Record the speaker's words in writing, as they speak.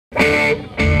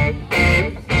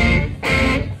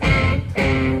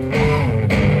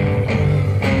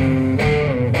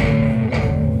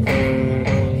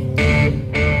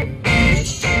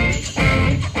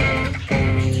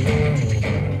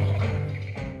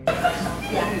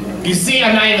You see,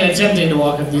 I'm not even attempting to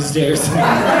walk up these stairs.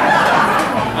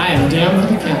 I am down for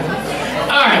the count.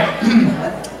 Alright.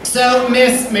 So,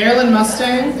 Miss Marilyn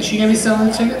Mustang, is she going to be selling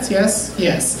the tickets? Yes?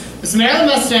 Yes. Miss Marilyn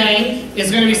Mustang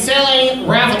is going to be selling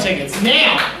raffle tickets.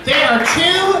 Now, there are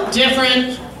 2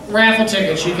 different raffle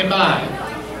tickets you can buy.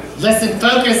 Listen,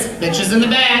 focus, bitches in the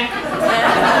back.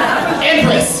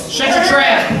 Empress, shut your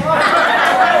trap.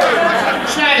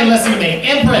 Try to listen to me.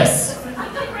 Empress.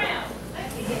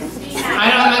 I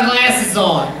don't have my glasses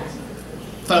on.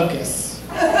 Focus.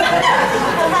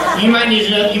 You might need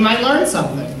to know, you might learn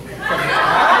something.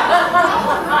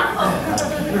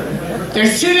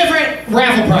 There's 2 different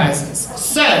raffle prizes.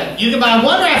 So, you can buy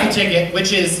 1 raffle ticket,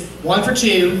 which is 1 for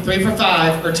 2, 3 for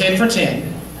 5, or 10 for 10.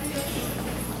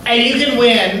 And you can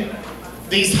win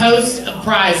these host of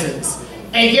prizes.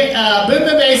 And get Boom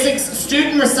Boom Basics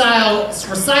student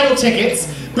recital tickets,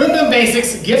 Boom Boom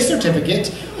Basics gift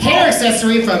certificate, hair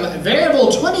accessory from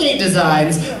Variable 28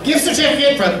 Designs, gift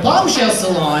certificate from Bombshell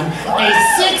Salon, a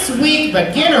 6-week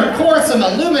beginner course from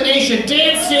Illumination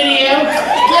Dance Studio,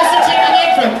 gift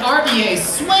certificate from RVA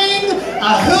Swing,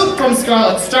 a hoop from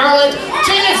Scarlet Starlet,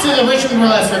 tickets to the Richmond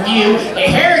Burlesque Review, a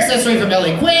hair accessory from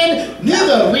Ellie Quinn,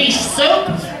 Nouveau Riche soap,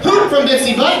 hoop from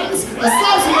Bitsy Buttons, a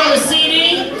Slumps Brothers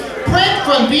CD, print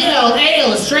from BLA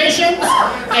Illustrations,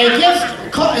 a gift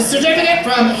certificate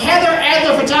from Heather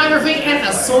Adler Photography, and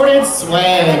assorted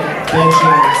swag,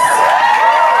 bitches.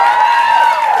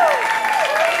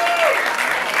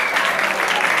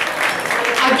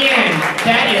 Again,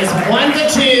 that is 1 for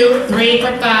 2, 3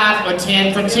 for 5, or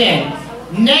 10 for 10.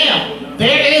 Now,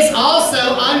 there is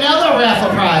also another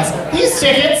raffle prize. These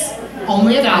tickets,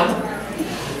 only $1.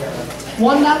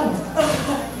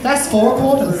 $1. That's 4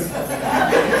 quarters.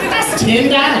 That's $10.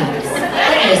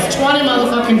 That is 20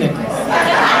 motherfucking nickels.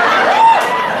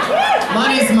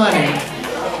 Money's money.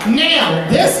 Now,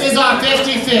 this is our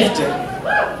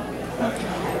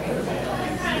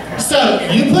 50-50. So,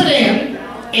 you put in,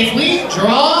 if we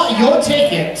draw your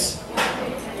ticket,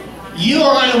 you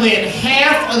are going to win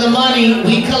half of the money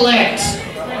we collect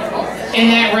in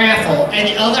that raffle, and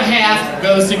the other half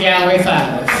goes to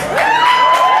Gallery5.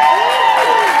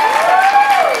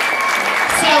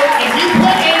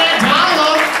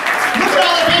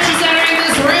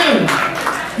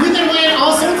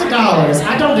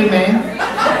 I don't do man.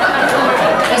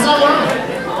 That's all right.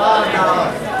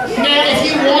 Now, if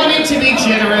you wanted to be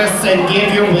generous and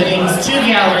give your winnings to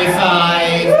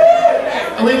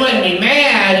Gallery5, we wouldn't be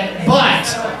mad, but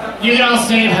you can all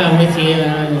stay at home with you.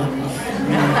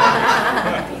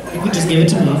 You can just give it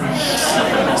to me.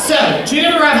 So, 2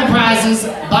 different raffle prizes.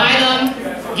 Buy them,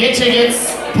 get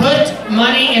tickets, put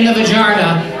money in the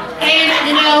vagina, and,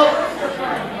 you know,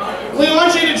 we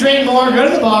want you to drink more, go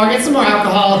to the bar, get some more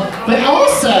alcohol, but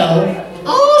also,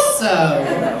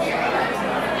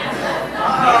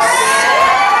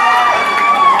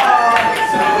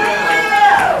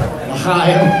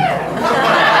 Ohio.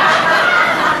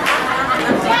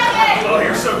 Oh,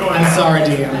 you're so going. I'm sorry,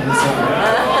 dear. I'm sorry.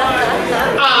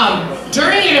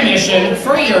 During intermission,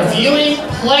 for your viewing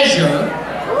pleasure, we're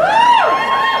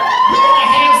going to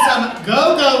have some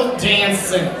go-go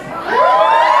dancing.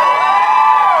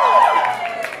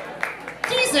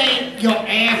 These ain't your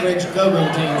average go-go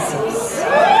dances.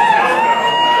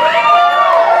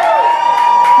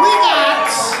 We got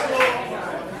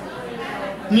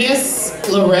Miss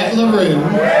Lorette LaRue.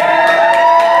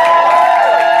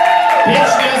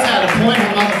 Bitch knows how to point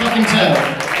her motherfucking toe.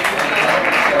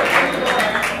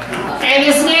 And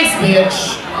this next bitch,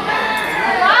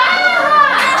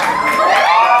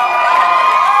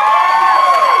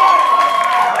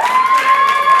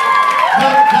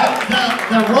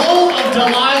 the role of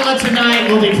Delilah tonight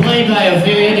will be played by a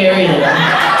very Ariel.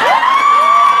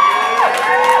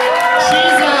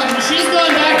 She's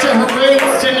going back to her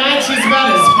roots. Tonight she's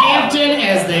about as Hampton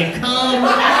as they come.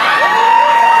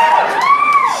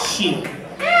 Shit.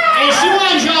 And she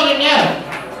wanted y'all to know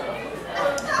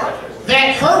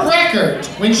that her record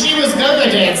when she was go-go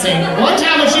dancing, one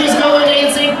time when she was go-go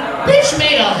dancing, bitch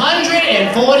made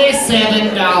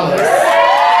 $147.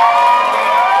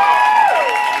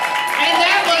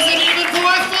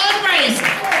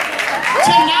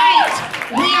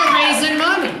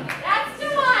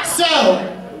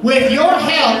 With your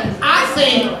help, I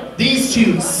think these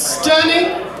 2 stunning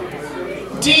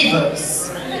divas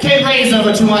can raise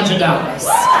over $200. So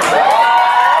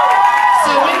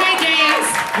when they dance,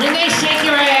 when they shake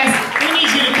your ass, we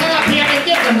need you to come up here and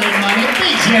give them their money.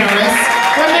 Be generous.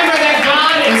 Remember that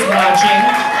God is watching.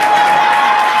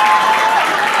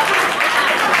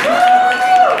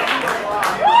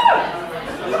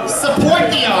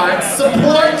 Support the arts.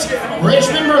 Support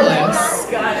Richmond Burlesque.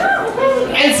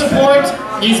 and support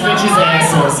these bitches'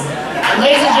 asses.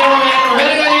 Ladies and gentlemen, we're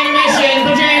gonna go to intermission.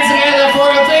 Put your hands together for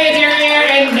Ophelia Derriere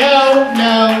and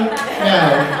no.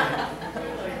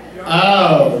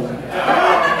 Oh.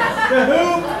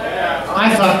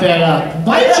 I fucked that up.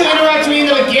 Why did you interrupt me in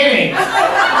the beginning?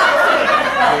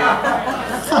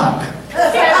 Fuck.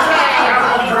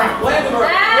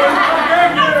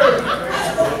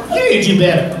 You do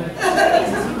better.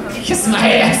 Kiss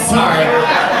my ass, sorry.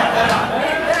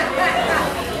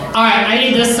 Alright, I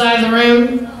need this side of the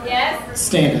room. Yes.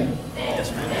 Stand up.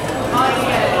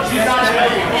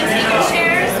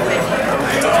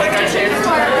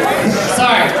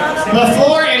 Sorry,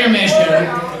 before intermission,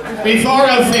 before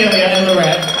Ophelia and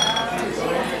Lorette,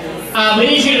 we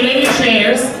need you to leave your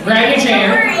chairs, grab your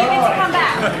chair,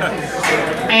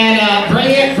 and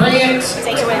bring it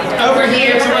over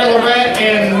here to where Lorette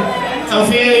and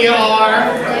Ophelia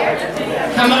are.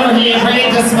 Come over here, bring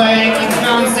it this way, you can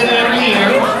come sit it over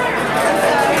here.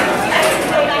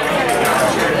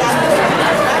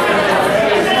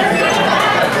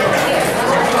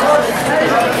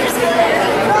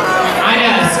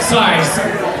 Sorry,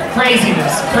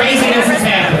 craziness is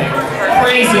happening.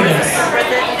 Craziness.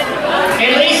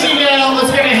 At least you know what's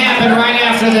going to happen right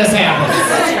after this happens.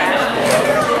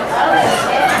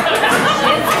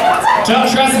 Don't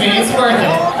trust me, it's worth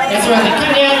it. It's worth it.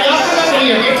 Come down, y'all come over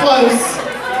here, get close.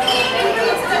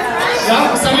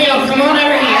 Y'all, some of y'all come on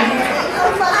over here.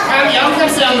 Y'all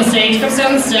come sit on the stage, come sit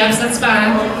on the steps, that's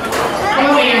fine.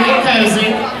 Come over here, get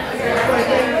cozy.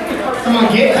 Come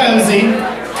on, get cozy.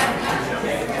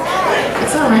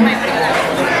 It's alright.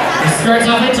 Your skirt's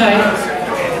awfully tight.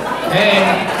 Hey.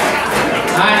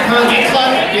 Alright, come on, get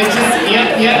close. You just,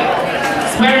 yep.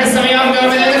 It's better than some of y'all go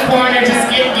over there in the corner,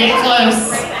 just get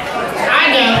close.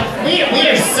 I know, we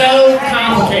are so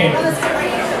complicated.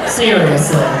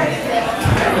 Seriously.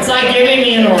 It's like giving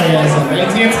me an orgasm.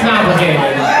 It gets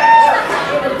complicated.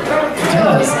 It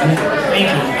does. Thank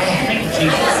you. Thank you,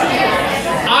 Jesus.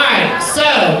 Alright, so,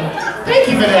 thank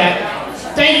you for that.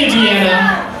 Thank you,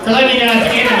 Deanna. So let me know at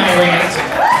the end of my rant.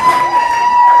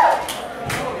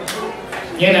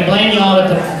 Yeah, and I blame y'all with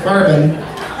the bourbon.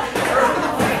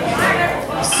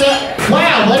 So,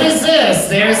 wow, what is this?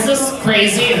 There's this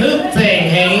crazy hoop thing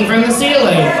hanging from the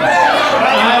ceiling.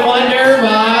 I wonder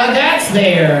why that's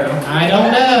there. I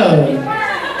don't know.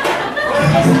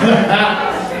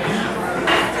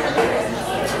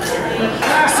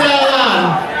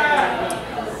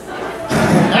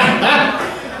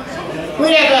 We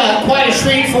have quite a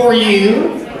treat for you.